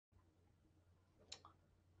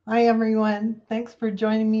Hi, everyone. Thanks for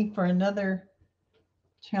joining me for another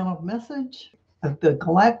channeled message of the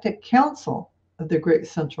Galactic Council of the Great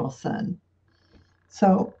Central Sun.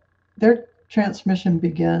 So, their transmission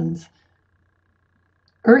begins.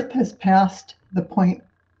 Earth has passed the point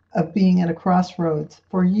of being at a crossroads,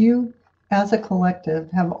 for you as a collective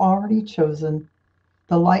have already chosen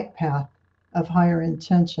the light path of higher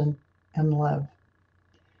intention and love.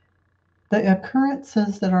 The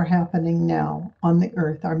occurrences that are happening now on the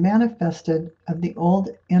earth are manifested of the old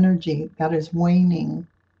energy that is waning.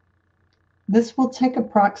 This will take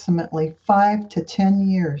approximately 5 to 10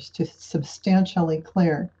 years to substantially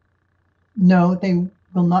clear. No, they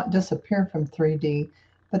will not disappear from 3D,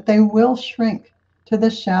 but they will shrink to the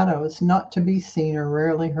shadows not to be seen or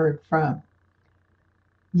rarely heard from.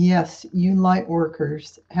 Yes, you light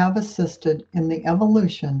workers have assisted in the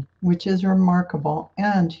evolution, which is remarkable,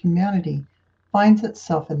 and humanity finds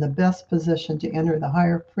itself in the best position to enter the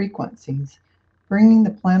higher frequencies, bringing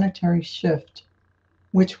the planetary shift,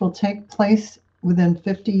 which will take place within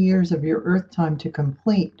 50 years of your Earth time to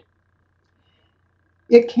complete.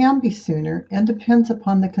 It can be sooner and depends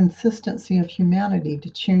upon the consistency of humanity to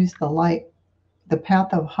choose the light, the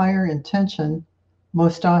path of higher intention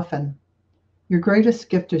most often. Your greatest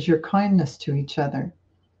gift is your kindness to each other,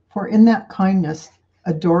 for in that kindness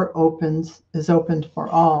a door is opened for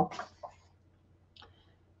all.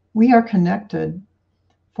 We are connected,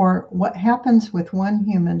 for what happens with one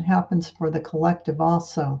human happens for the collective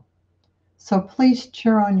also. So please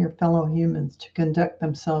cheer on your fellow humans to conduct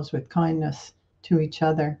themselves with kindness to each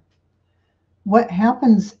other. What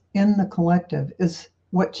happens in the collective is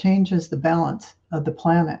what changes the balance of the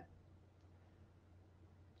planet.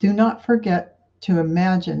 Do not forget to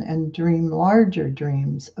imagine and dream larger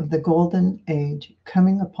dreams of the golden age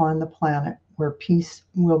coming upon the planet where peace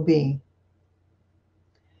will be.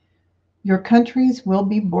 Your countries will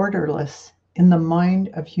be borderless in the mind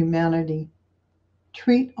of humanity.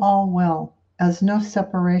 Treat all well, as no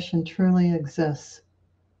separation truly exists.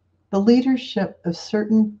 The leadership of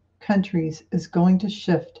certain countries is going to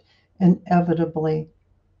shift inevitably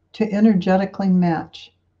to energetically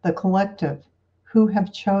match the collective who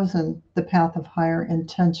have chosen the path of higher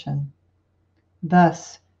intention.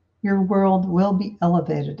 Thus, your world will be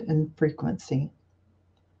elevated in frequency.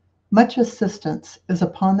 Much assistance is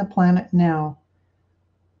upon the planet now.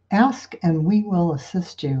 Ask and we will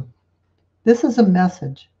assist you. This is a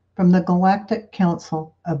message from the Galactic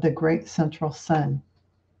Council of the Great Central Sun.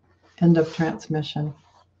 End of transmission.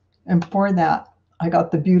 And for that, I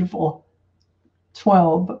got the beautiful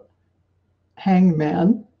 12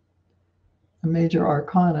 Hangman, a major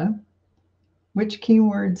arcana, which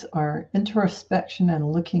keywords are introspection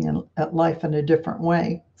and looking at life in a different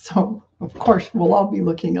way. So, of course, we'll all be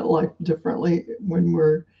looking at life differently when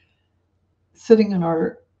we're sitting in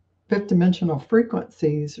our fifth dimensional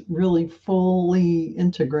frequencies, really fully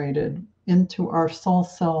integrated into our soul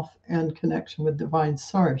self and connection with divine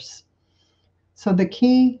source. So, the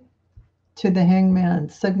key to the hangman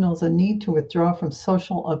signals a need to withdraw from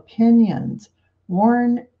social opinions,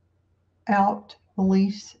 worn out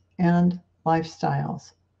beliefs and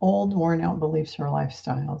lifestyles, old worn out beliefs or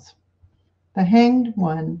lifestyles. The hanged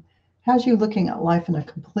one has you looking at life in a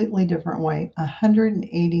completely different way,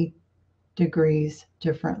 180 degrees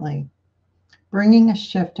differently, bringing a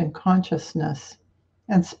shift in consciousness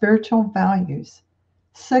and spiritual values,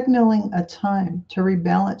 signaling a time to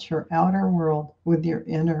rebalance your outer world with your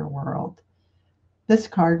inner world. This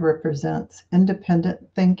card represents independent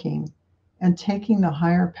thinking and taking the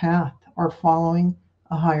higher path or following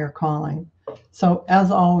a higher calling. So,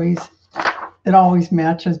 as always, it always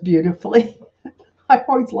matches beautifully. I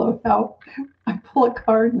always love how I pull a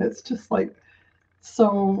card and it's just like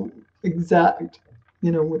so exact,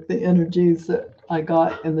 with the energies that I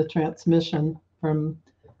got in the transmission from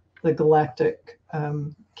the Galactic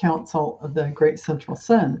Council of the Great Central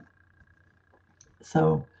Sun.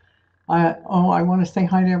 So, I want to say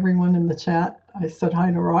hi to everyone in the chat. I said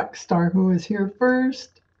hi to Rockstar, who is here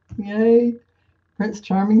first. Yay! Prince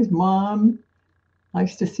Charming's mom.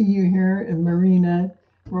 Nice to see you here, and Marina,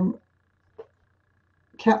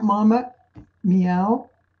 Cat Mama, Meow,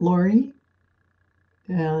 Lori,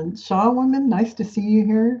 and Shaw Woman. Nice to see you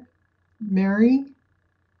here, Mary.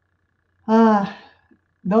 Ah,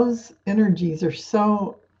 those energies are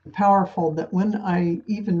so powerful that when I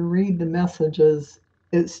even read the messages,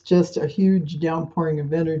 it's just a huge downpouring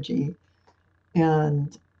of energy.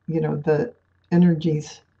 And, the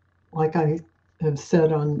energies, like I have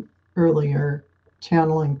said on earlier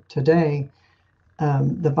channeling today,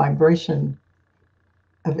 the vibration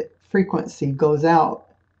of frequency goes out.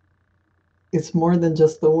 It's more than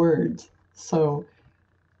just the words. So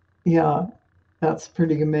Yeah, that's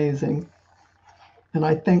pretty amazing. And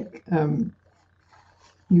I think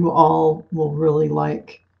you all will really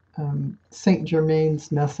like Saint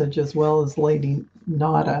Germain's message as well as Lady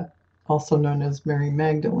Nada, also known as Mary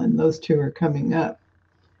Magdalene. Those two are coming up.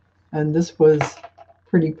 And this was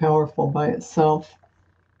pretty powerful by itself.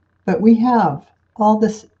 But we have all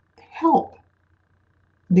this help,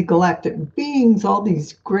 the galactic beings, all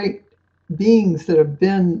these great beings that have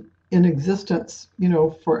been in existence,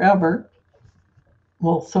 forever.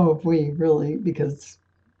 Well, so have we, really, because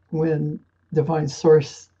when Divine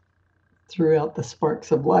Source threw out the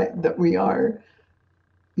sparks of light that we are,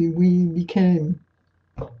 we became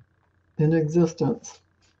in existence.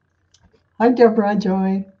 Hi, Deborah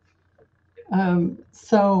Joy.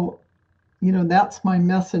 So, that's my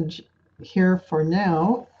message here for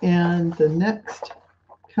now. And the next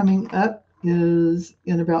coming up is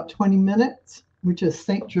in about 20 minutes, which is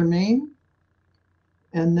Saint Germain.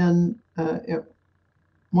 And then at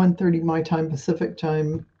 1:30 my time, Pacific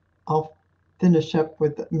time, I'll finish up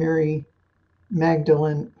with Mary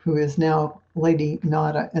Magdalene, who is now Lady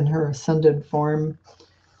Nada in her ascended form.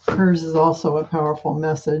 Hers is also a powerful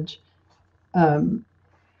message. Um,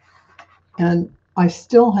 and I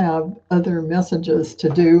still have other messages to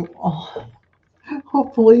do,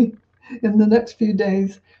 hopefully in the next few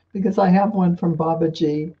days, because I have one from Baba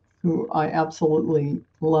Ji, who I absolutely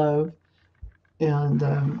love. And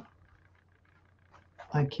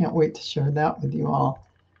I can't wait to share that with you all.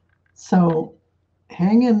 So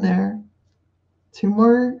hang in there. Two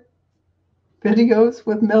more videos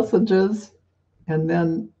with messages, and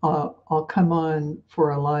then I'll come on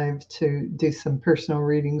for a live to do some personal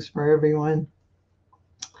readings for everyone.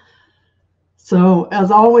 So,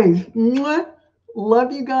 as always,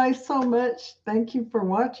 love you guys so much. Thank you for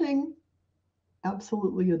watching.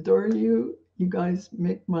 Absolutely adore you. You guys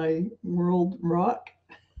make my world rock.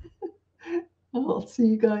 I'll see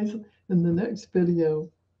you guys in the next video.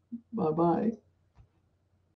 Bye bye.